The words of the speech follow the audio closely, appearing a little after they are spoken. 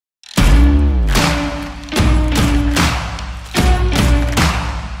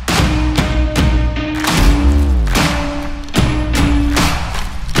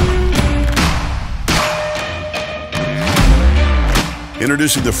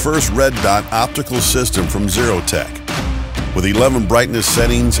Introducing the first red dot optical system from Zerotech. With 11 brightness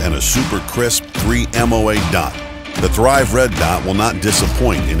settings and a super crisp 3 MOA dot, the Thrive Red Dot will not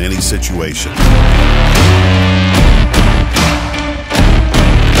disappoint in any situation.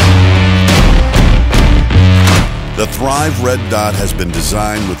 The Thrive Red Dot has been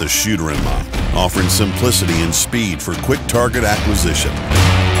designed with a shooter in mind, offering simplicity and speed for quick target acquisition.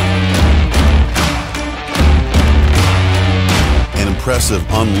 An impressive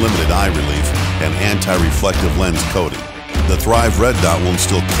unlimited eye relief and anti-reflective lens coating. The Thrive Red Dot will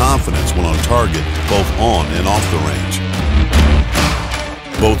instill confidence when on target, both on and off the range.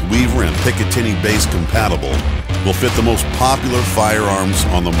 Both Weaver and Picatinny base compatible, will fit the most popular firearms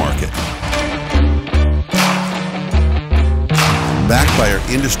on the market. Backed by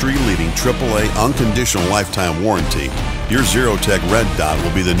our industry-leading AAA unconditional lifetime warranty, your Zerotech Red Dot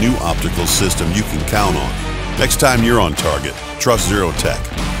will be the new optical system you can count on. Next time you're on target, trust Zerotech.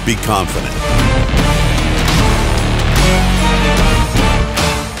 Be confident.